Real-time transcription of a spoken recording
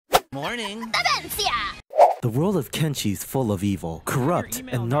Morning. The world of Kenshi is full of evil, corrupt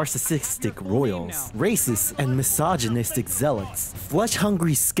and narcissistic royals, racist and misogynistic zealots,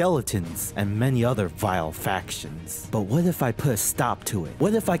 flesh-hungry skeletons, and many other vile factions. But what if I put a stop to it?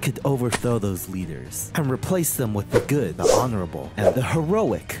 What if I could overthrow those leaders and replace them with the good, the honorable, and the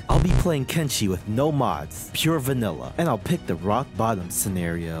heroic? I'll be playing Kenshi with no mods, pure vanilla, and I'll pick the rock bottom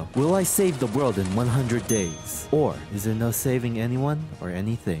scenario. Will I save the world in 100 days? Or is there no saving anyone or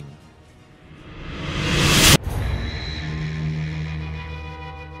anything?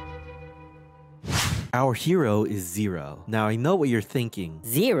 Our hero is Zero. Now I know what you're thinking.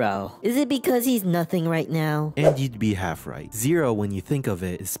 Zero? Is it because he's nothing right now? And you'd be half right. Zero, when you think of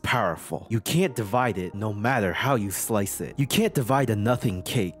it, is powerful. You can't divide it no matter how you slice it. You can't divide a nothing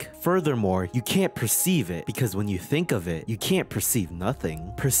cake. Furthermore, you can't perceive it because when you think of it, you can't perceive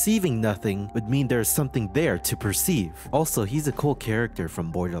nothing. Perceiving nothing would mean there's something there to perceive. Also, he's a cool character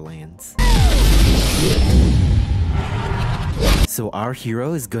from Borderlands. So our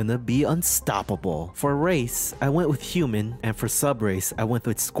hero is gonna be unstoppable. For race, I went with human, and for sub-race, I went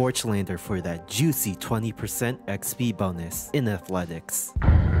with Scorchlander for that juicy 20% XP bonus in athletics.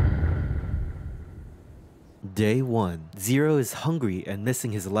 Day 1. Zero is hungry and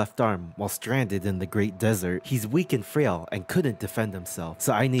missing his left arm while stranded in the Great Desert. He's weak and frail and couldn't defend himself,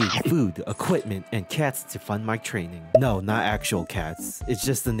 so I need food, equipment, and cats to fund my training. No, not actual cats. It's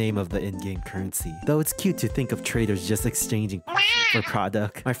just the name of the in-game currency. Though it's cute to think of traders just exchanging for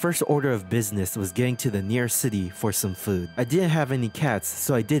product. My first order of business was getting to the nearest city for some food. I didn't have any cats,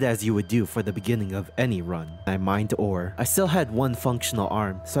 so I did as you would do for the beginning of any run. I mined ore. I still had one functional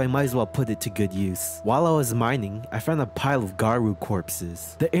arm, so I might as well put it to good use. While I was mining, I found a pile of Garu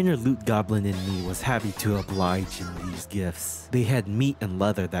corpses. The inner loot goblin in me was happy to oblige in these gifts. They had meat and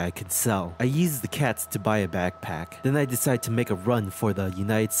leather that I could sell. I used the cats to buy a backpack. Then I decided to make a run for the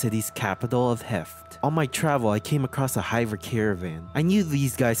United City's capital of Heft. On my travel, I came across a Hiver caravan. I knew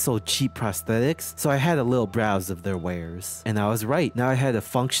these guys sold cheap prosthetics, so I had a little browse of their wares. And I was right. Now I had a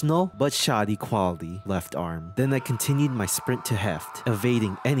functional but shoddy quality left arm. Then I continued my sprint to Heft,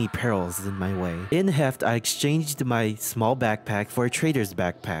 evading any perils in my way. In Heft, I exchanged my small backpack for a trader's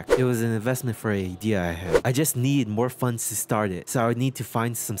backpack. It was an investment for an idea I had. I just needed more funds to start it, so I would need to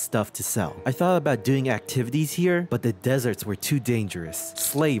find some stuff to sell. I thought about doing activities here, but the deserts were too dangerous.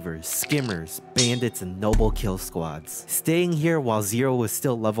 Slavers, skimmers, bandits, and noble kill squads. Staying here while Zero was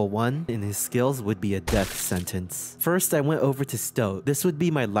still level 1 in his skills would be a death sentence. First, I went over to Stoat. This would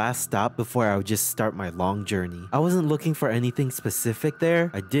be my last stop before I would just start my long journey. I wasn't looking for anything specific there.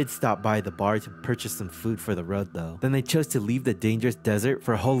 I did stop by the bar to purchase some food for the road though. Then I chose to leave the dangerous desert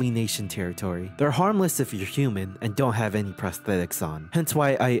for Holy Nation territory. They're harmless if you're human and don't have any prosthetics on. Hence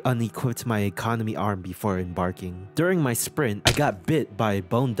why I unequipped my economy arm before embarking. During my sprint, I got bit by a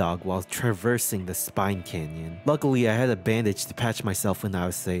bone dog while traversing the Spine Canyon. Luckily, I had a bandage to patch myself when I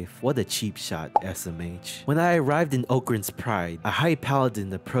was safe. What a cheap shot, SMH. When I arrived in Okran's Pride, a high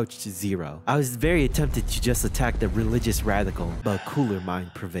paladin approached Zero. I was very tempted to just attack the religious radical, but a cooler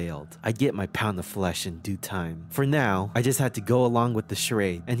mind prevailed. I get my pound of flesh in due time. For now, I just had to go along with the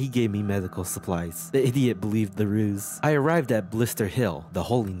charade, and he gave me medical supplies. The idiot believed the ruse. I arrived at Blister Hill, the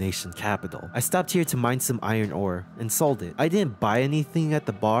Holy Nation capital. I stopped here to mine some iron ore and sold it. I didn't buy anything at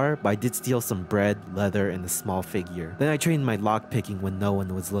the bar, but I did steal some bread, leather, and a small figure. Then I trained my lockpicking when no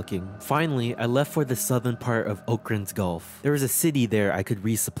one was looking. Finally, I left for the southern part of Okran's Gulf. There was a city there I could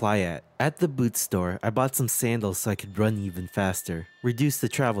resupply at. At the boot store, I bought some sandals so I could run even faster. Reduce the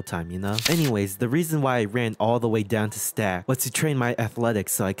travel time, you know? Anyways, the reason why I ran all the way down to Stack was to train my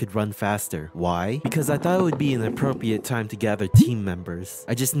athletics so I could run faster. Why? Because I thought it would be an appropriate time to gather team members.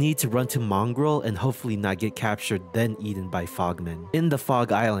 I just need to run to Mongrel and hopefully not get captured then eaten by Fogmen. In the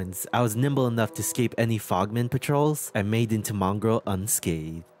Fog Islands, I was nimble enough to escape any Fogmen patrols and made into Mongrel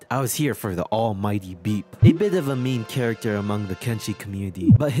unscathed. I was here for the almighty Beep. A bit of a meme character among the Kenshi community,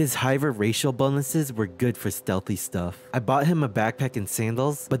 but his Hiver racial bonuses were good for stealthy stuff. I bought him a backpack and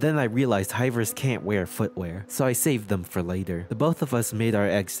sandals, but then I realized Hivers can't wear footwear, so I saved them for later. The both of us made our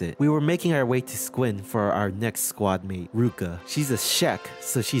exit. We were making our way to Squin for our next squad mate, Ruka. She's a Shek,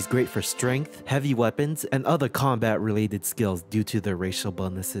 so she's great for strength, heavy weapons, and other combat related skills due to their racial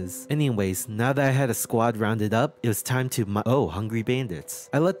bonuses. Anyways, now that I had a squad rounded up, it was time to hungry bandits.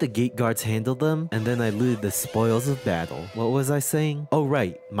 I let the gate guards handle them, and then I looted the spoils of battle. What was I saying? Oh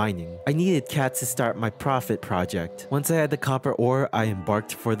right, mining. I needed cats to start my profit project. Once I had the copper ore, I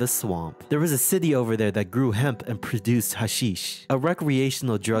embarked for the swamp. There was a city over there that grew hemp and produced hashish, a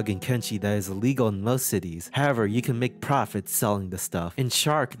recreational drug in Kenshi that is illegal in most cities. However, you can make profits selling the stuff. In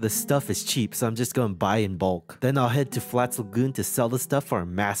Shark, the stuff is cheap, so I'm just gonna buy in bulk. Then I'll head to Flats Lagoon to sell the stuff for a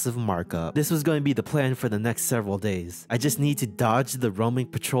massive markup. This was going to be the plan for the next several days. I just need to dodge the roaming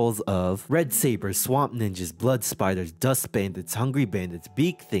patrols of red sabers, swamp ninjas, blood spiders, dust bandits, hungry bandits,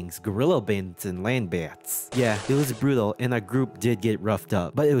 beak things, gorilla bandits, and land bats. Yeah, it was brutal and our group did get roughed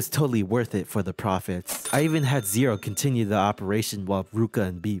up, but it was totally worth it for the profits. I even had Zero continue the operation while Ruka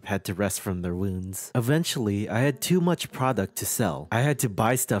and Beep had to rest from their wounds. Eventually, I had too much product to sell. I had to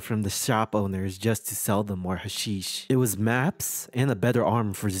buy stuff from the shop owners just to sell them more hashish. It was maps and a better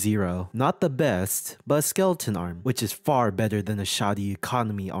arm for Zero. Not the best, but a skeleton arm, which is far better than a shoddy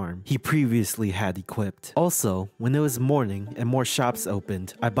economy arm he previously had equipped. Also, when it was morning and more shops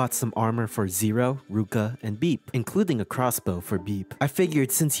opened, I bought some armor for Zero, Ruka, and Beep, including a crossbow for Beep. I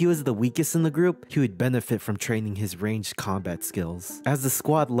figured since he was the weakest in the group, he would benefit from training his ranged combat skills. As the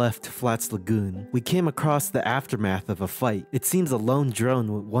squad left Flats Lagoon, we came across the aftermath of a fight. It seems a lone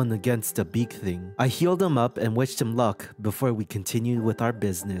drone won against a beak thing. I healed him up and wished him luck before we continued with our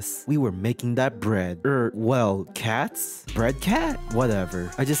business. We were making that bread. Well, cats? Bread cat?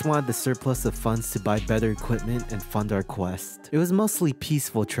 Whatever. I just wanted the surplus of funds to buy better equipment and fund our quest. It was mostly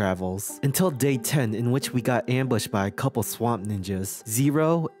peaceful travels, until day 10 in which we got ambushed by a couple swamp ninjas.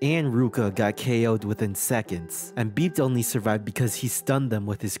 Zero and Ruka got KO'd within seconds, and Beep only survived because he stunned them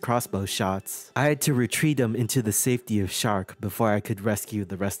with his crossbow shots. I had to retreat him into the safety of Shark before I could rescue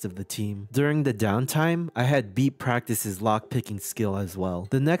the rest of the team. During the downtime, I had Beep practice his lockpicking skill as well.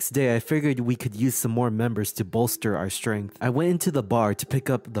 The next day, I figured we could use some more members to bolster our strength. I went into the bar to pick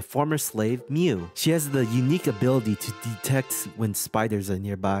up the former slave, Mew. She has the unique ability to detect when spiders are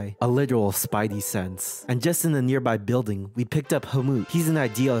nearby, a literal spidey sense. And just in a nearby building, we picked up Hamut. He's an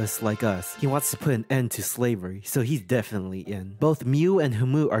idealist like us. He wants to put an end to slavery, so he's definitely in. Both Mew and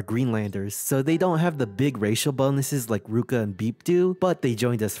Hamut are Greenlanders, so they don't have the big racial bonuses like Ruka and Beep do, but they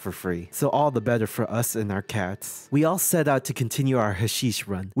joined us for free, so all the better for us and our cats. We all set out to continue our hashish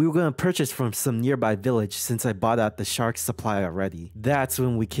run. We were going to purchase from some nearby village since I bought out the shark supply already. That's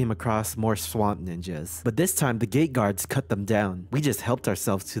when we came across more swamp ninjas. But this time the gate guards cut them down. We just helped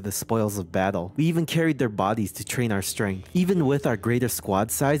ourselves to the spoils of battle. We even carried their bodies to train our strength. Even with our greater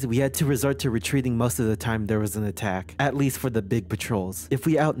squad size, we had to resort to retreating most of the time there was an attack, at least for the big patrols. If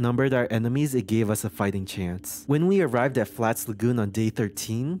we outnumbered our enemies, it gave us a fighting chance. When we arrived at Flats Lagoon on day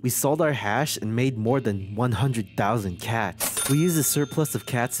 13, we sold our hash and made more than 100,000 cats. We used the surplus of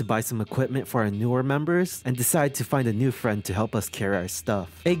cats to buy some equipment for our newer members and decided to find a new friend to help us carry our stuff.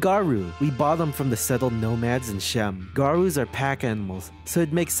 A Garu. We bought them from the settled nomads in Shem. Garus are pack animals, so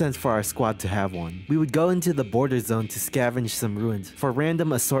it makes sense for our squad to have one. We would go into the border zone to scavenge some ruins for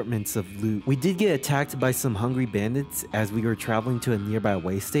random assortments of loot. We did get attacked by some hungry bandits as we were traveling to a nearby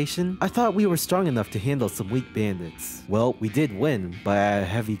way station. I thought we were strong enough to handle some weak bandits. Well, we did win, but at a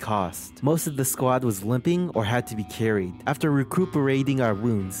heavy cost. Most of the squad was limping or had to be carried. After recuperating our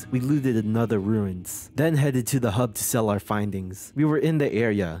wounds, we looted another ruins, then headed to the hub to sell our findings. We were in the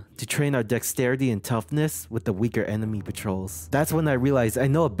area to train our dexterity and toughness with the weaker enemy patrols. That's when I realized I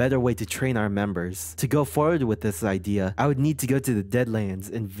know a better way to train our members. To go forward with this idea, I would need to go to the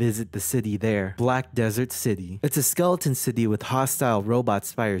Deadlands and visit the city there, Black Desert City. It's a skeleton city with hostile robot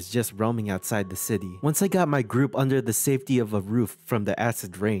spiders just roaming outside the city. Once I got my group under the safety of a roof from the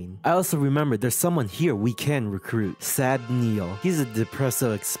acid rain, I also remembered there's someone here we can recruit. Sad Neil. He's a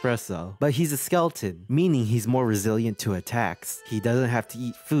depresso espresso, but he's a skeleton, meaning he's more resilient to attacks. He doesn't have to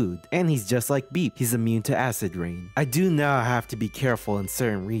eat food, and he's just like Beep. He's immune to acid rain. I do now have to be careful in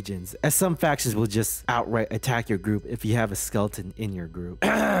certain regions, as some factions will just outright attack your group if you have a skeleton in your group.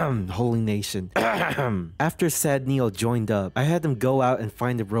 Holy Nation. After Sad Neil joined up, I had them go out and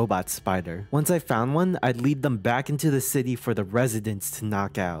find a robot spider. Once I found one, I'd lead them back into the city for the residents to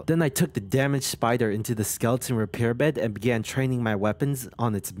knock out. Then I took the damaged spider into the skeleton repair bed and began training my weapons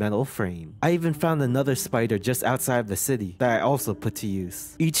on its metal frame. I even found another spider just outside of the city that I also put to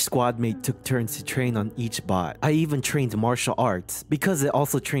use. Each squad mate took turns to train on each bot. I even trained martial arts, because it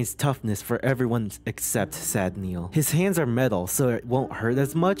also trains toughness for everyone except Sad Neil. His hands are metal, so it won't hurt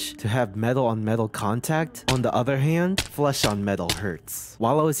as much to have metal on metal contact. On the other hand, flesh on metal hurts.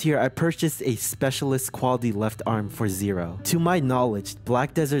 While I was here, I purchased a specialist quality left arm for Zero. To my knowledge,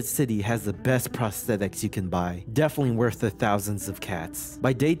 Black Desert City has the best prosthetics you can buy. Definitely worth the thousands of cats.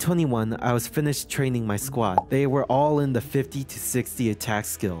 By day 21, I was finished training my squad. They were all in the 50 to 360 attack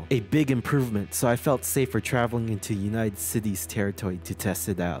skill, a big improvement, so I felt safer traveling into United Cities territory to test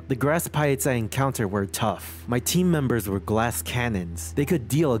it out. The grass pirates I encountered were tough. My team members were glass cannons. They could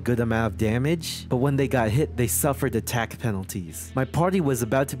deal a good amount of damage, but when they got hit, they suffered attack penalties. My party was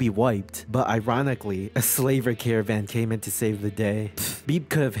about to be wiped, but ironically, a slaver caravan came in to save the day. Beep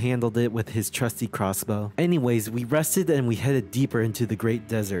could have handled it with his trusty crossbow. Anyways, we rested and we headed deeper into the Great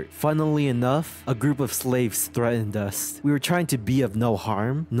Desert. Funnily enough, a group of slaves threatened us. We were trying to be of no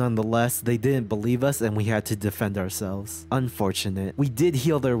harm. Nonetheless, they didn't believe us and we had to defend ourselves. Unfortunate. We did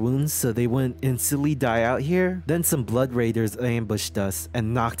heal their wounds so they wouldn't instantly die out here. Then some blood raiders ambushed us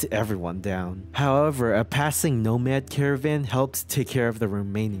and knocked everyone down. However, a passing nomad caravan helped take care of the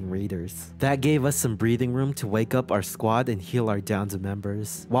remaining raiders. That gave us some breathing room to wake up our squad and heal our downed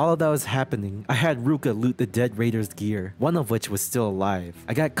members. While that was happening, I had Ruka loot the dead raiders' gear, one of which was still alive.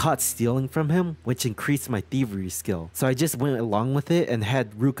 I got caught stealing from him, which increased my thievery skill, so I just went along with it and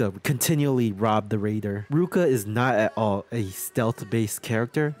had Ruka continually rob the raider. Ruka is not at all a stealth-based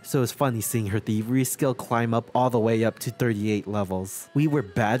character, so it's funny seeing her thievery skill climb up all the way up to 38 levels. We were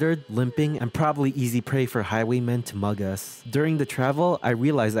battered, limping, and probably easy prey for highwaymen to mug us. During the travel, I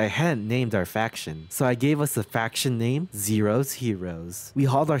realized I hadn't named our faction, so I gave us a faction name, Zero's Heroes. We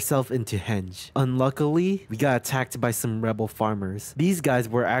hauled ourselves into Henge. Unluckily, we got attacked by some rebel farmers. These guys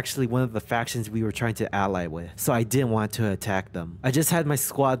were actually one of the factions we were trying to ally with, so I didn't want to attack them. I just had my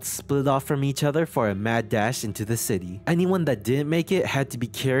squad split off from each other for a mad dash into the city. Anyone that didn't make it had to be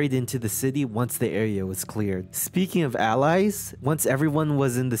carried into the city once the area was cleared. Speaking of allies, once everyone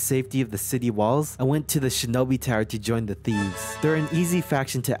was in the safety of the city walls, I went to the Shinobi Tower to join the thieves. They're an easy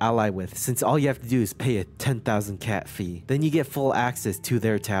faction to ally with since all you have to do is pay a 10,000 cat fee. Then you get full access to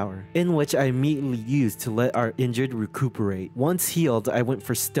their tower, in which I immediately used to let our injured recuperate. Once healed, I went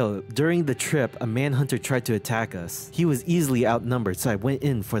for stealth. During the trip, a manhunter tried to attack us. He was easily outnumbered, so I went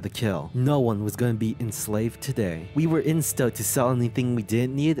in for the kill. No one was going to be enslaved today. We were in stealth to sell anything we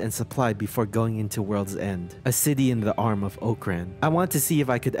didn't need and supply before going into World's End, a city in the arm of Okran. I want to see if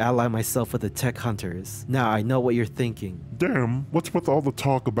I could ally myself with the tech hunters. Now I know what you're thinking. Damn, what's with all the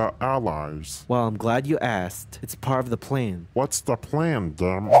talk about allies? Well, I'm glad you asked. It's part of the plan. What's the plan,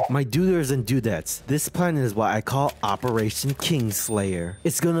 damn? My duders and dudettes, this plan is what I call Operation Kingslayer.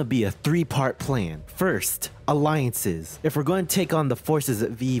 It's gonna be a 3-part plan. First, alliances. If we're going to take on the forces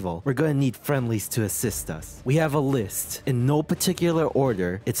of evil, we're going to need friendlies to assist us. We have a list. In no particular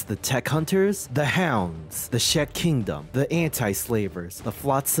order, it's the Tech Hunters, the Hounds, the Shet Kingdom, the Anti-Slavers, the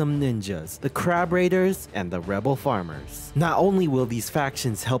Flotsam Ninjas, the Crab Raiders, and the Rebel Farmers. Not only will these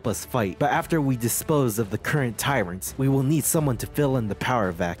factions help us fight, but after we dispose of the current tyrants, we will need someone to fill in the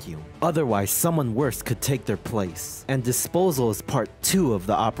power vacuum. Otherwise, someone worse could take their place. And disposal is part 2 of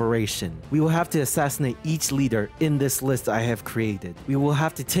the operation. We will have to assassinate each leader in this list I have created. We will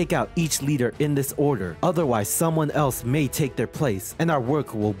have to take out each leader in this order. Otherwise, someone else may take their place, and our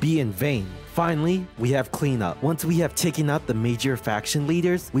work will be in vain. Finally, we have cleanup. Once we have taken out the major faction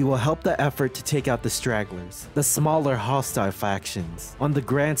leaders, we will help the effort to take out the stragglers, the smaller hostile factions. On the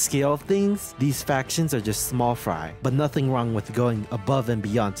grand scale of things, these factions are just small fry, but nothing wrong with going above and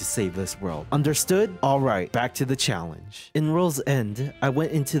beyond to save this world. Understood? Alright, back to the challenge. In World's End, I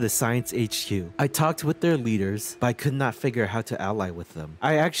went into the Science HQ. I talked with their leaders, but I could not figure how to ally with them.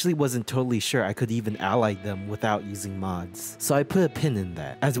 I actually wasn't totally sure I could even ally them without using mods, so I put a pin in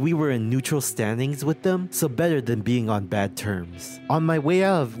that, as we were in neutral standings with them, so better than being on bad terms. On my way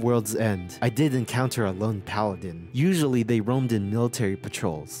out of World's End, I did encounter a lone paladin. Usually they roamed in military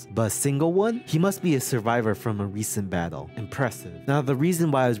patrols, but a single one? He must be a survivor from a recent battle. Impressive. Now the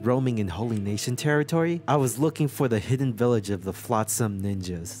reason why I was roaming in Holy Nation territory, I was looking for the hidden village of the Flotsam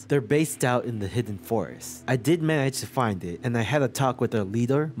Ninjas. They're based out in the hidden forest. I did manage to find it, and I had a talk with their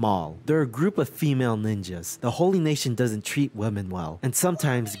leader, Maul. They're a group of female ninjas. The Holy Nation doesn't treat women well, and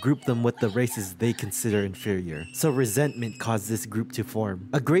sometimes group them with the races they consider inferior, so resentment caused this group to form.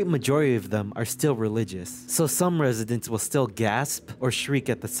 A great majority of them are still religious, so some residents will still gasp or shriek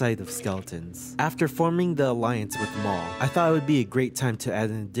at the sight of skeletons. After forming the alliance with Maul, I thought it would be a great time to add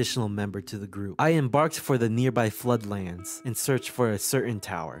an additional member to the group. I embarked for the nearby floodlands in search for a certain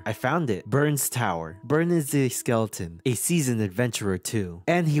tower. I found it, Burn's Tower. Burn is a skeleton, a seasoned adventurer too,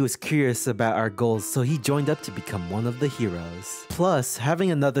 and he was curious about our goals, so he joined up to become one of the heroes. Plus, having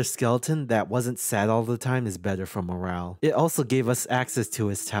another skeleton someone that wasn't sad all the time is better for morale. It also gave us access to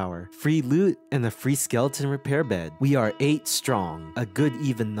his tower, free loot, and a free skeleton repair bed. We are 8 strong, a good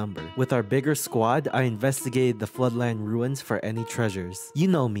even number. With our bigger squad, I investigated the Floodland ruins for any treasures. You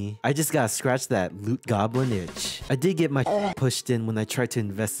know me, I just gotta scratch that loot goblin itch. I did get my pushed in when I tried to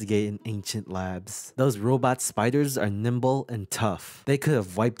investigate in ancient labs. Those robot spiders are nimble and tough. They could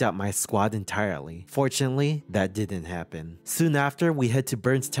have wiped out my squad entirely. Fortunately, that didn't happen. Soon after, we head to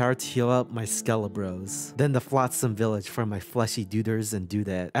Burns Tower to heal up my Skelebros. Then the Flotsam village for my fleshy duders and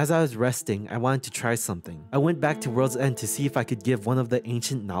dudette. As I was resting, I wanted to try something. I went back to World's End to see if I could give one of the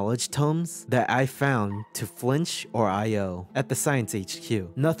ancient knowledge tomes that I found to Flinch or IO at the Science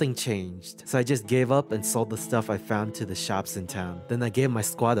HQ. Nothing changed, so I just gave up and sold the stuff I found to the shops in town. Then I gave my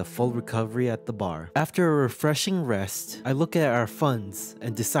squad a full recovery at the bar. After a refreshing rest, I look at our funds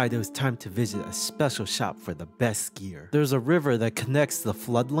and decide it was time to visit a special shop for the best gear. There's a river that connects the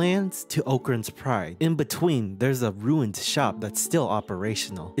Floodlands to Oakran's Pride. In between, there's a ruined shop that's still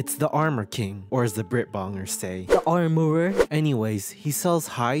operational. It's the Armor King, or as the Britbongers say, The armorer. anyways, he sells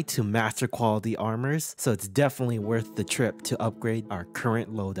high to master quality armors, so it's definitely worth the trip to upgrade our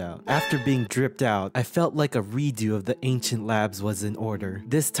current loadout. After being dripped out, I felt like a redo of the ancient labs was in order.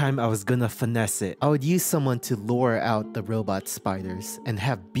 This time I was gonna finesse it. I would use someone to lure out the robot spiders and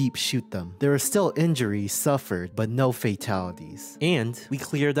have Beep shoot them. There were still injuries suffered, but no fatalities. And we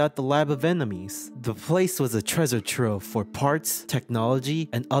cleared out the lab of enemies. The place was a treasure trove for parts, technology,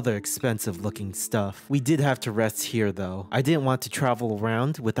 and other expensive looking stuff. We did have to rest here though. I didn't want to travel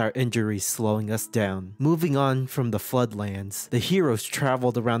around with our injuries slowing us down. Moving on from the Floodlands, the heroes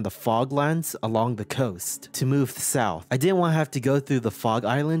traveled around the Foglands along the coast to move south. I didn't want to have to go through the Fog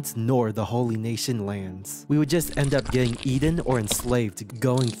Islands nor the Holy Nation lands. We would just end up getting eaten or enslaved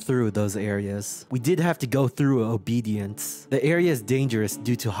going through those areas. We did have to go through Obedience. The area is dangerous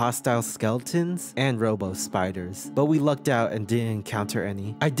due to hostile skeletons and robo spiders, but we lucked out and didn't encounter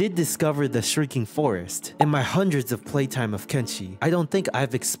any. I did discover the Shrieking Forest. In my hundreds of playtime of Kenshi, I don't think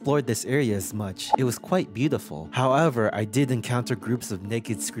I've explored this area as much. It was quite beautiful. However, I did encounter groups of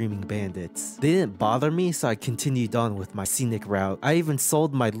naked screaming bandits. They didn't bother me, so I continued on with my scenic route. I even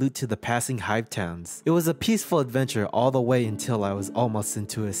sold my loot to the passing hive towns. It was a peaceful adventure all the way until I was almost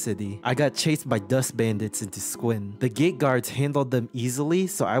into a city. I got chased by dust bandits into Squin. The gate guards handled them easily,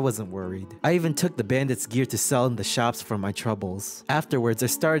 so I wasn't worried. I even took the bandits' gear to sell in the shops for my troubles. Afterwards, I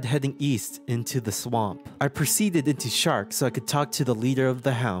started heading east into the swamp. I proceeded into Shark so I could talk to the leader of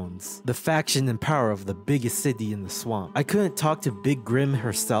the Hounds, the faction and power of the biggest city in the swamp. I couldn't talk to Big Grim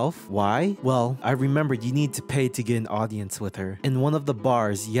herself. Why? Well, I remembered you need to pay to get an audience with her. In one of the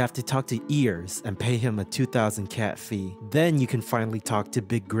bars, you have to talk to Ears and pay him a 2,000 cat fee. Then you can finally talk to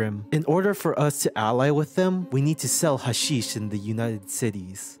Big Grim. In order for us to ally with them, we need to sell hashish in the United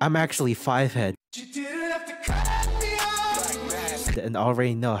Cities. I'm actually 5-head and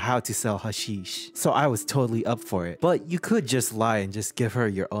already know how to sell hashish, so I was totally up for it. But you could just lie and just give her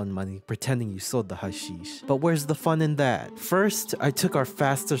your own money, pretending you sold the hashish. But where's the fun in that? First, I took our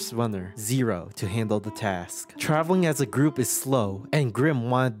fastest runner, Zero, to handle the task. Traveling as a group is slow, and Grim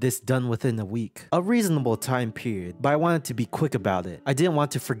wanted this done within a week. A reasonable time period, but I wanted to be quick about it. I didn't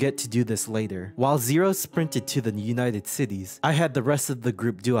want to forget to do this later. While Zero sprinted to the United Cities, I had the rest of the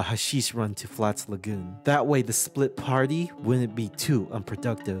group do a hashish run to Flats Lagoon. That way the split party wouldn't be too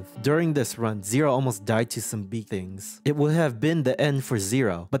unproductive. During this run, Zero almost died to some big things. It would have been the end for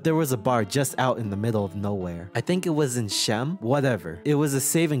Zero, but there was a bar just out in the middle of nowhere. I think it was in Shem? Whatever. It was a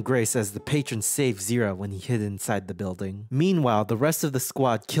saving grace as the patron saved Zero when he hid inside the building. Meanwhile, the rest of the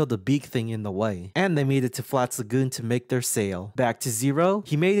squad killed a big thing in the way, and they made it to Flats Lagoon to make their sale. Back to Zero,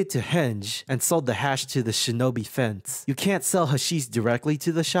 he made it to Henge and sold the hash to the Shinobi fence. You can't sell hashish directly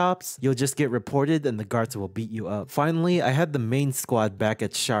to the shops, you'll just get reported and the guards will beat you up. Finally, I had the main squad back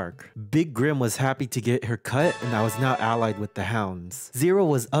at Shark. Big Grim was happy to get her cut and I was now allied with the Hounds. Zero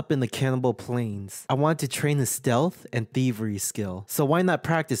was up in the Cannibal Plains. I wanted to train his stealth and thievery skill, so why not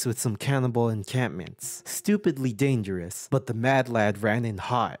practice with some cannibal encampments? Stupidly dangerous, but the mad lad ran in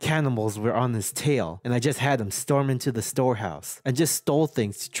hot. Cannibals were on his tail, and I just had him storm into the storehouse and just stole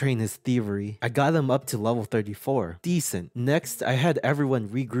things to train his thievery. I got him up to level 34. Decent. Next, I had everyone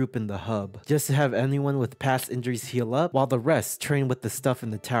regroup in the hub, just to have anyone with past injuries heal up, while the rest train with the stuff in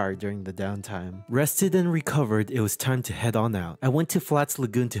the tower during the downtime. Rested and recovered, it was time to head on out. I went to Flats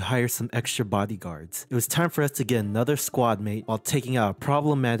Lagoon to hire some extra bodyguards. It was time for us to get another squad mate while taking out a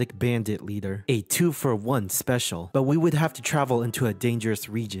problematic bandit leader, a 2-for-1 special, but we would have to travel into a dangerous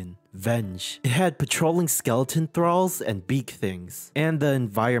region. Venge. It had patrolling skeleton thralls and beak things, and the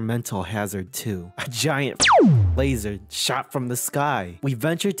environmental hazard too. A giant laser shot from the sky. We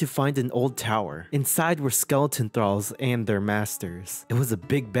ventured to find an old tower. Inside were skeleton thralls and their masters. It was a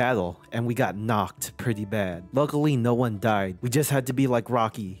big battle, and we got knocked pretty bad. Luckily, no one died. We just had to be like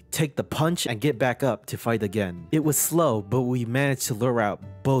Rocky, take the punch and get back up to fight again. It was slow, but we managed to lure out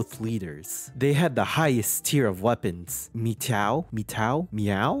both leaders. They had the highest tier of weapons. Meow?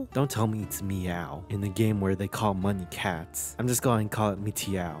 Meow? Don't tell me it's meow in the game where they call money cats. I'm just going to call it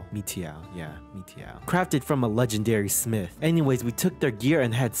meow. Yeah, meow. Crafted from a legendary smith. Anyways, we took their gear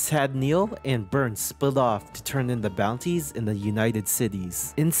and had Sad Neil and Burn split off to turn in the bounties in the United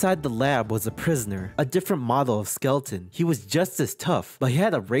Cities. Inside the lab was a prisoner, a different model of skeleton. He was just as tough, but he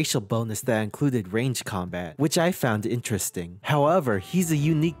had a racial bonus that included range combat, which I found interesting. However, he's a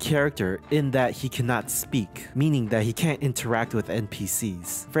unique character in that he cannot speak, meaning that he can't interact with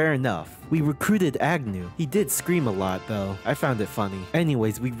NPCs. Fair enough. We recruited Agnew. He did scream a lot though. I found it funny.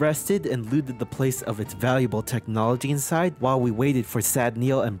 Anyways, we rested and looted the place of its valuable technology inside while we waited for Sad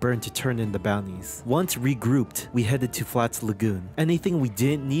Neil and Burn to turn in the bounties. Once regrouped, we headed to Flats Lagoon. Anything we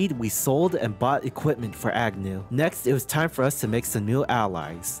didn't need, we sold and bought equipment for Agnew. Next, it was time for us to make some new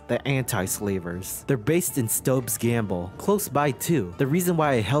allies, the anti-slavers. They're based in Stobes Gamble, close by too. The reason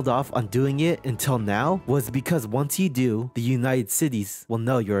why I held off on doing it until now was because once you do, the United Cities will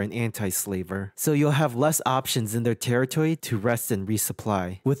know you're an anti-slaver, so you'll have less options in their territory to rest and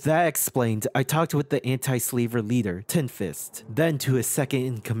resupply. With that explained, I talked with the anti-slaver leader, Tin Fist, then to his second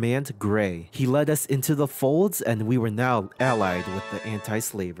in command, Gray. He led us into the folds and we were now allied with the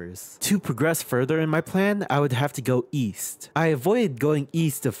anti-slavers. To progress further in my plan, I would have to go east. I avoided going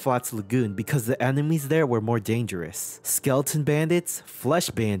east of Flats Lagoon because the enemies there were more dangerous. Skeleton bandits, flesh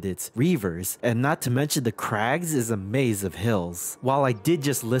bandits, reavers, and not to mention the crags is a maze of hills. While I did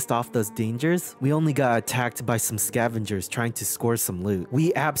just list off those dangers, we only got attacked by some scavengers trying to score some loot.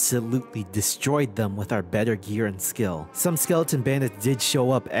 We absolutely destroyed them with our better gear and skill. Some skeleton bandits did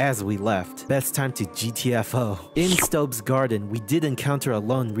show up as we left. Best time to GTFO. In Stobes Garden, we did encounter a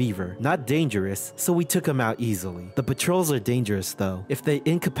lone reaver. Not dangerous, so we took him out easily. The patrols are dangerous though. If they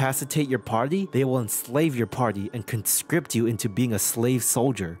incapacitate your party, they will enslave your party and conscript you into being a slave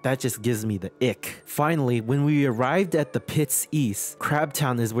soldier. That just gives me the ick. Finally, when we arrived at the pits east,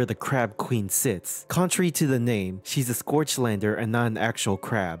 Crabtown is where the Crab Queen sits. Contrary to the name, she's a Scorchlander and not an actual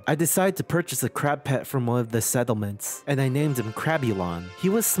crab. I decided to purchase a crab pet from one of the settlements, and I named him Crabulon. He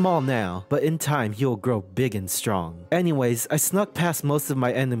was small now, but in time he will grow big and strong. Anyways, I snuck past most of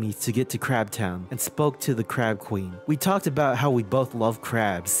my enemies to get to Crabtown and spoke to the Crab Queen. We talked about how we both love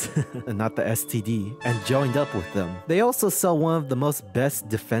crabs, and not the STD, and joined up with them. They also sell one of the most best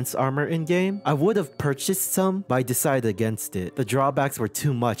defense armor in game. I would have purchased some, but I decided against it. The drawbacks were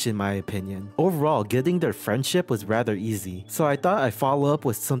too much in my opinion. Overall, getting their friendship was rather easy, so I thought I'd follow up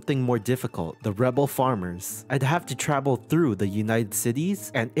with something more difficult, the rebel farmers. I'd have to travel through the United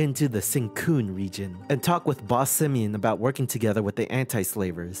Cities and into the Sinkun region, and talk with Boss Simeon about working together with the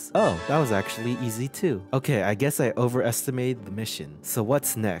anti-slavers. Oh, that was actually easy too. Okay, I guess I overestimated the mission. So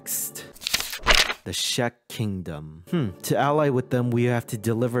what's next? The Shek Kingdom. To ally with them, we have to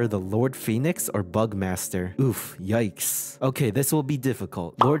deliver the Lord Phoenix or Bugmaster. Oof, yikes. Okay, this will be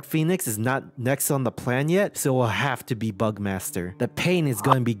difficult. Lord Phoenix is not next on the plan yet, so it will have to be Bugmaster. The pain is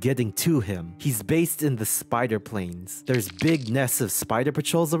going to be getting to him. He's based in the Spider Plains. There's big nests of spider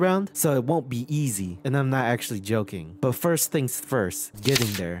patrols around, so it won't be easy, and I'm not actually joking. But first things first,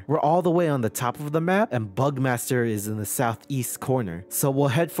 getting there. We're all the way on the top of the map, and Bugmaster is in the southeast corner, so we'll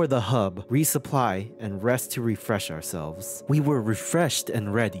head for the hub, resupply, and rest to refresh ourselves. We were refreshed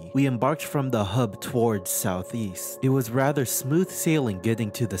and ready. We embarked from the hub towards southeast. It was rather smooth sailing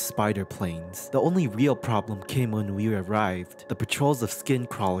getting to the Spider Plains. The only real problem came when we arrived. The patrols of skin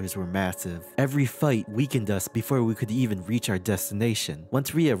crawlers were massive. Every fight weakened us before we could even reach our destination.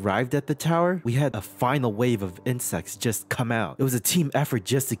 Once we arrived at the tower, we had a final wave of insects just come out. It was a team effort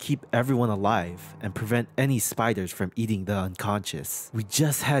just to keep everyone alive and prevent any spiders from eating the unconscious. We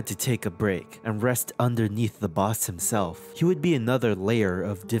just had to take a break and rest underneath the boss himself. He would be another layer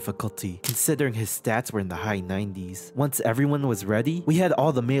of difficulty, considering his stats were in the high 90s. Once everyone was ready, we had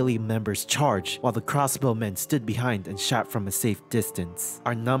all the melee members charge, while the crossbowmen stood behind and shot from a safe distance.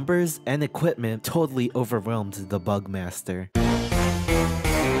 Our numbers and equipment totally overwhelmed the Bugmaster.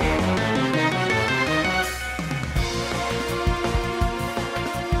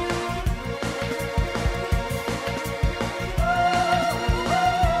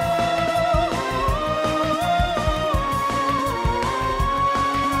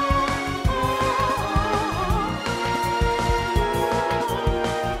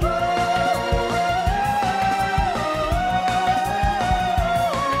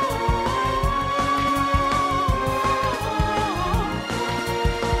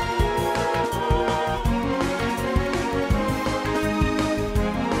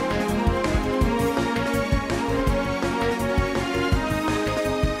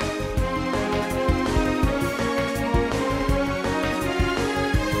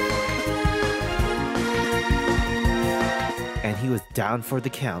 down for the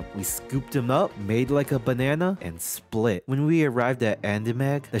count. We scooped him up, made like a banana, and split. When we arrived at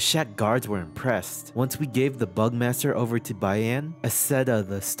Andimag, the shack guards were impressed. Once we gave the Bugmaster over to Bayan, Aseta,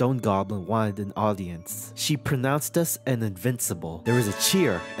 the stone goblin, wanted an audience. She pronounced us an invincible. There was a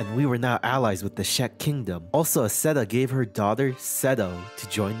cheer, and we were now allies with the Shack Kingdom. Also, Aseta gave her daughter, Seto, to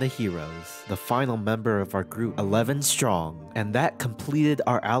join the heroes, the final member of our group, 11 strong. And that completed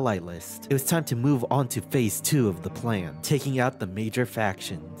our ally list. It was time to move on to phase 2 of the plan, taking out the major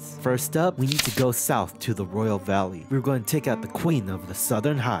factions. First up, we need to go south to the Royal Valley. We were going to take out the Queen of the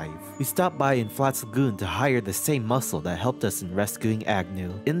Southern Hive. We stopped by in Flats Lagoon to hire the same muscle that helped us in rescuing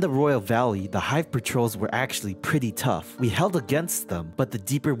Agnew. In the Royal Valley, the Hive patrols were actually pretty tough. We held against them, but the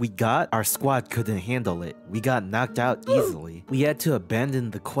deeper we got, our squad couldn't handle it. We got knocked out easily. We had to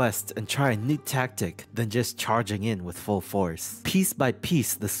abandon the quest and try a new tactic than just charging in with full force. Piece by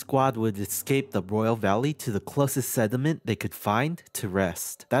piece, the squad would escape the Royal Valley to the closest settlement they could find to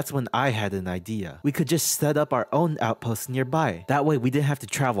rest. That's when I had an idea. We could just set up our own outpost nearby. That way we didn't have to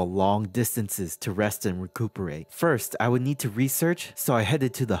travel long distances to rest and recuperate. First, I would need to research, so I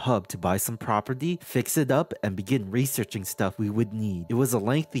headed to the hub to buy some property, fix it up, and begin researching stuff we would need. It was a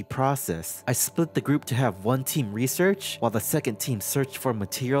lengthy process. I split the group to have one team research, while the second team searched for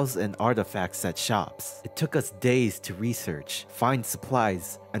materials and artifacts at shops. It took us days to research, find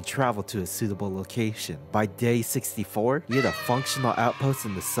supplies, and travel to a suitable location. By day 64, we had a functional outpost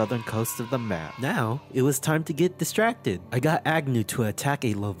in the southern coast of the map. Now, it was time to get distracted. I got Agnew to attack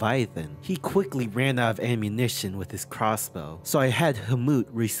a Leviathan. He quickly ran out of ammunition with his crossbow, so I had Hamut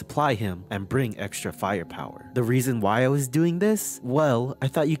resupply him and bring extra firepower. The reason why I was doing this? Well, I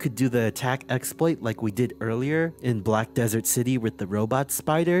thought you could do the attack exploit like we did earlier in Black Desert City with the robot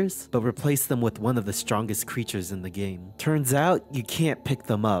spiders, but replace them with one of the strongest creatures in the game. Turns out, you can't pick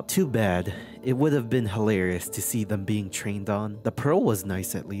them up. Too bad. It would have been hilarious to see them being trained on. The pearl was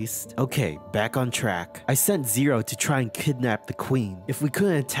nice at least. Okay, back on track. I sent Zero to try and kidnap the queen. If we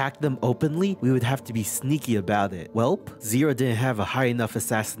couldn't attack them openly, we would have to be sneaky about it. Welp, Zero didn't have a high enough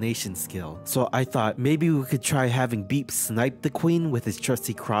assassination skill, so I thought maybe we could try having Beep snipe the queen with his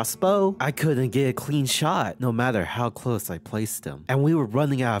trusty crossbow. I couldn't get a clean shot, no matter how close I placed him. And we were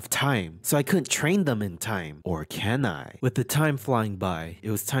running out of time, so I couldn't train them in time. Or can I? With the time flying by,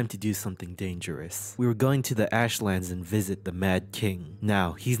 it was time to do something dangerous. We were going to the Ashlands and visit the Mad King.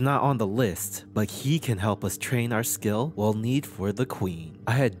 Now, he's not on the list, but he can help us train our skill we'll need for the queen.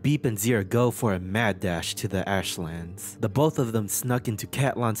 I had Beep and Zira go for a mad dash to the Ashlands. The both of them snuck into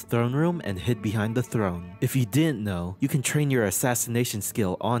Catlan's throne room and hid behind the throne. If you didn't know, you can train your assassination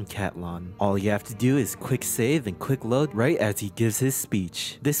skill on Catlan. All you have to do is quick save and quick load right as he gives his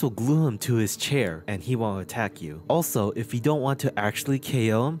speech. This will glue him to his chair and he won't attack you. Also, if you don't want to actually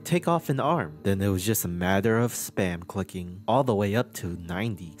KO him, take off an arm. Then it was just a matter of spam clicking, all the way up to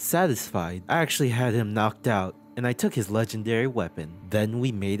 90. Satisfied, I actually had him knocked out, and I took his legendary weapon. Then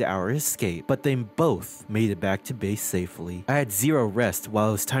we made our escape, but they both made it back to base safely. I had Zero rest while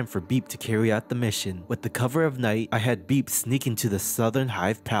it was time for Beep to carry out the mission. With the cover of night, I had Beep sneak into the Southern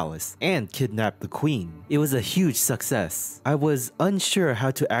Hive Palace and kidnap the queen. It was a huge success. I was unsure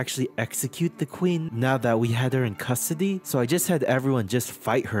how to actually execute the queen now that we had her in custody, so I just had everyone just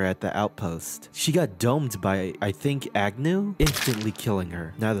fight her at the outpost. She got domed by, I think, Agnew, instantly killing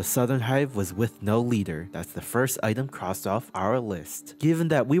her. Now the Southern Hive was with no leader. That's the first item crossed off our list. Given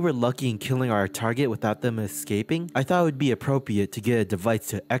that we were lucky in killing our target without them escaping, I thought it would be appropriate to get a device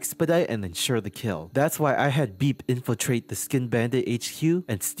to expedite and ensure the kill. That's why I had Beep infiltrate the Skin Bandit HQ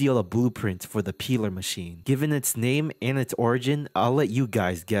and steal a blueprint for the peeler machine. Given its name and its origin, I'll let you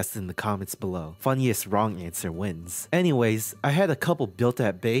guys guess in the comments below. Funniest wrong answer wins. Anyways, I had a couple built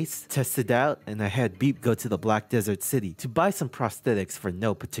at base, tested out, and I had Beep go to the Black Desert City to buy some prosthetics for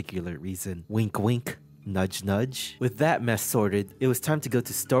no particular reason. Wink wink. Nudge nudge. With that mess sorted, it was time to go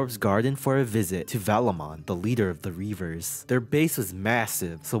to Storm's Garden for a visit to Valamon, the leader of the Reavers. Their base was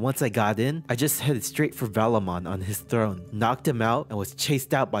massive, so once I got in, I just headed straight for Valamon on his throne, knocked him out, and was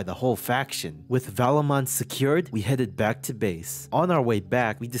chased out by the whole faction. With Valamon secured, we headed back to base. On our way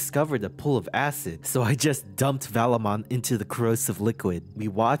back, we discovered a pool of acid, so I just dumped Valamon into the corrosive liquid. We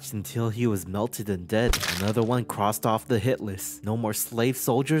watched until he was melted and dead. Another one crossed off the hit list. No more slave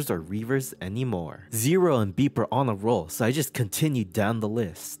soldiers or Reavers anymore. Zero and Beep are on a roll, so I just continued down the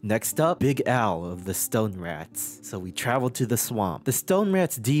list. Next up, Big Al of the Stone Rats. So we traveled to the swamp. The Stone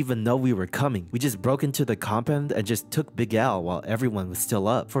Rats didn't even know we were coming. We just broke into the compound and just took Big Al while everyone was still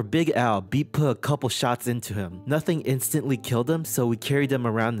up. For Big Al, Beep put a couple shots into him. Nothing instantly killed him, so we carried him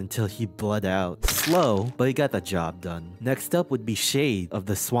around until he bled out. Slow, but he got the job done. Next up would be Shade of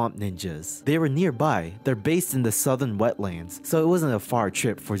the Swamp Ninjas. They were nearby. They're based in the southern wetlands, so it wasn't a far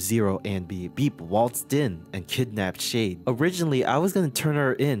trip for Zero and Beep. Beep waltzed in and kidnapped Shade. Originally, I was gonna turn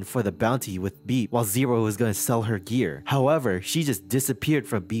her in for the bounty with Beep, while Zero was gonna sell her gear. However, she just disappeared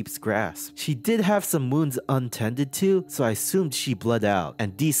from Beep's grasp. She did have some wounds untended to, so I assumed she bled out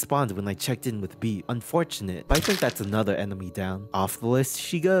and despawned when I checked in with Beep. Unfortunate, but I think that's another enemy down. Off the list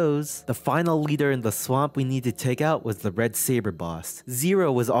she goes. The final leader in the swamp we need to take out was the Red Saber boss.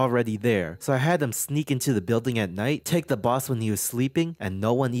 Zero was already there, so I had him sneak into the building at night, take the boss when he was sleeping, and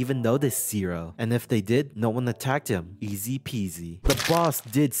no one even noticed Zero. And if they did, no one attacked him. Easy peasy. The boss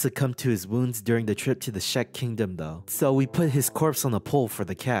did succumb to his wounds during the trip to the Shek Kingdom though, so we put his corpse on a pole for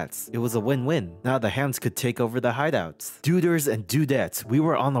the cats. It was a win-win. Now the hounds could take over the hideouts. Duders and dudettes, we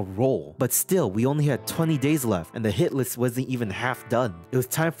were on a roll, but still we only had 20 days left and the hit list wasn't even half done. It was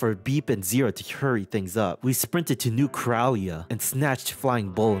time for Beep and Zero to hurry things up. We sprinted to New Kralia and snatched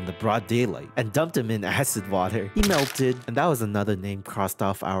Flying Bull in the broad daylight and dumped him in acid water. He melted, and that was another name crossed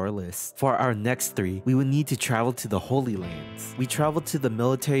off our list. For our next three, we would need to travel to the Holy Lands. We traveled to the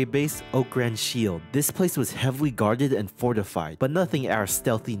military base Oak Grand Shield. This place was heavily guarded and fortified, but nothing our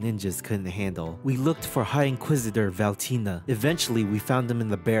stealthy ninjas couldn't handle. We looked for High Inquisitor Valtina. Eventually, we found him in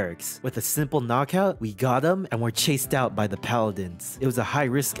the barracks. With a simple knockout, we got him and were chased out by the paladins. It was a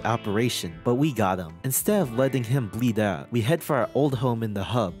high-risk operation, but we got him. Instead of letting him bleed out, we head for our old home in the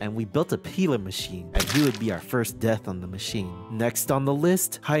hub, and we built a peeler machine, and he would be our first death on the machine. Next on the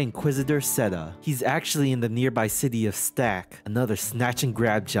list, High Inquisitor Seta. He's actually in the nearby city of Stack, another snatch and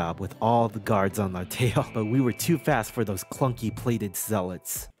grab job with all the guards on our tail, but we were too fast for those clunky plated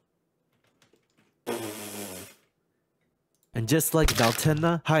zealots. And just like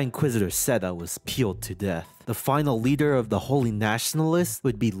Valtenna, High Inquisitor Seta was peeled to death. The final leader of the Holy Nationalists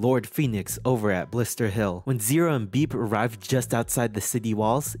would be Lord Phoenix over at Blister Hill. When Zero and Beep arrived just outside the city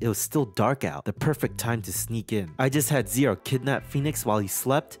walls, it was still dark out, the perfect time to sneak in. I just had Zero kidnap Phoenix while he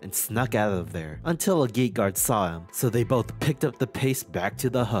slept and snuck out of there, until a gate guard saw him, so they both picked up the pace back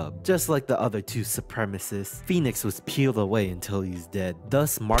to the hub. Just like the other two supremacists, Phoenix was peeled away until he's dead,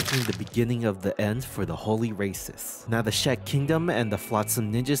 thus marking the beginning of the end for the Holy Racists. Now the Shek Kingdom and the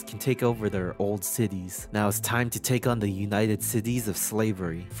Flotsam Ninjas can take over their old cities. Now it's time to take on the United Cities of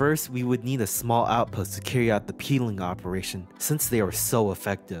Slavery. First, we would need a small outpost to carry out the peeling operation, since they were so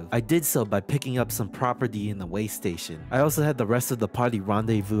effective. I did so by picking up some property in the way station. I also had the rest of the party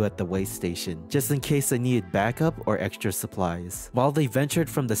rendezvous at the way station, just in case I needed backup or extra supplies. While they ventured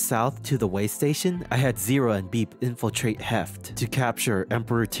from the south to the way station, I had Zero and Beep infiltrate Heft to capture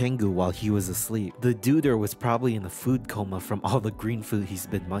Emperor Tengu while he was asleep. The duder was probably in a food coma from all the green food he's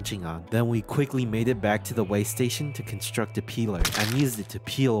been munching on. Then we quickly made it back to the way station to construct a peeler and used it to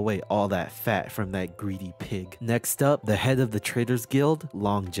peel away all that fat from that greedy pig. Next up, the head of the Traders Guild,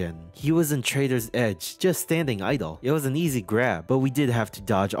 Longgen. He was in Trader's Edge, just standing idle. It was an easy grab, but we did have to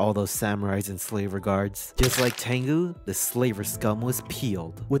dodge all those samurais and slaver guards. Just like Tengu, the slaver scum was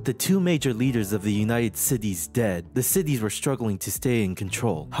peeled. With the two major leaders of the United Cities dead, the cities were struggling to stay in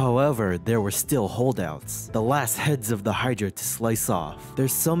control. However, there were still holdouts, the last heads of the Hydra to slice off.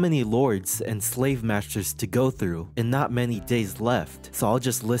 There's so many lords and slave masters to go through, and not many days left, so I'll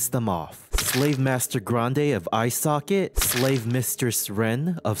just list them off. Slave Master Grande of Eye Socket, Slave Mistress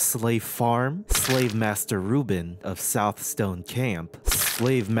Ren of Slave Farm, Slave Master Ruben of Southstone Camp,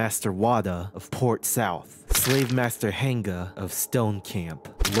 Slave Master Wada of Port South, Slave Master Hanga of Stone Camp,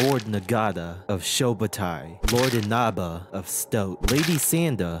 Lord Nagata of Shobatai, Lord Inaba of Stoat, Lady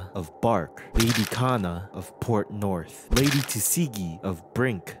Sanda of Bark, Lady Kana of Port North, Lady Tsigi of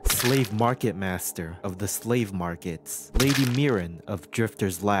Brink, Slave Market Master of the Slave Markets, Lady Mirren of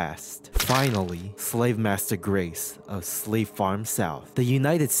Drifter's Last. Finally, Slave Master Grace of Slave Farm South. The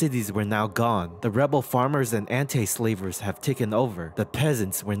United Cities were now gone. The rebel farmers and anti-slavers have taken over. The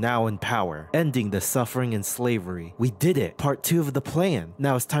peasants were now in power, ending the suffering and slavery. We did it! Part 2 of the plan.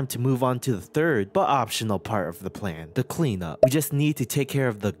 Now it's time to move on to the third, but optional part of the plan, the cleanup. We just need to take care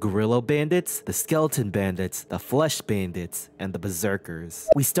of the Gorilla Bandits, the Skeleton Bandits, the Flesh Bandits, and the Berserkers.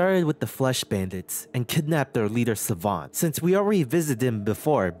 We started started with the Flesh Bandits and kidnapped their leader Savant, since we already visited him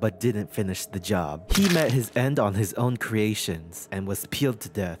before but didn't finish the job. He met his end on his own creations and was peeled to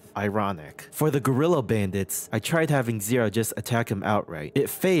death. Ironic. For the Gorilla Bandits, I tried having Zero just attack him outright. It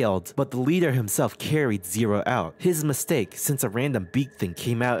failed, but the leader himself carried Zero out. His mistake, since a random beak thing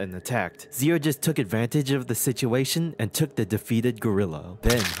came out and attacked. Zero just took advantage of the situation and took the defeated gorilla.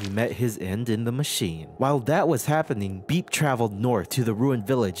 Then he met his end in the machine. While that was happening, Beep traveled north to the ruined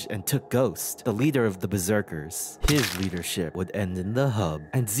village and took Ghost, the leader of the Berserkers. His leadership would end in the hub,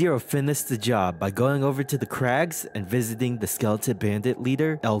 and Zero finished the job by going over to the crags and visiting the skeleton bandit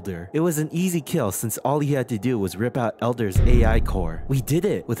leader, Elder. It was an easy kill since all he had to do was rip out Elder's AI core. We did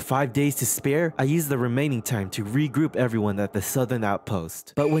it! With 5 days to spare, I used the remaining time to regroup everyone at the southern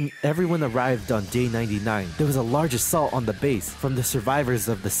outpost. But when everyone arrived on day 99, there was a large assault on the base from the survivors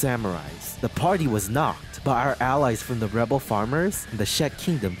of the samurais. The party was knocked, but our allies from the rebel farmers and the Shek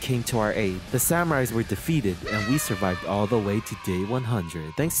Kingdom came to our aid. The samurais were defeated and we survived all the way to day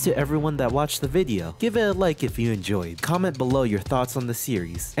 100. Thanks to everyone that watched the video. Give it a like if you enjoyed, comment below your thoughts on the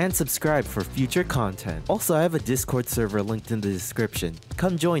series, and subscribe for future content. Also, I have a Discord server linked in the description.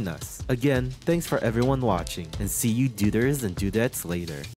 Come join us. Again, thanks for everyone watching, and see you duders and dudettes later.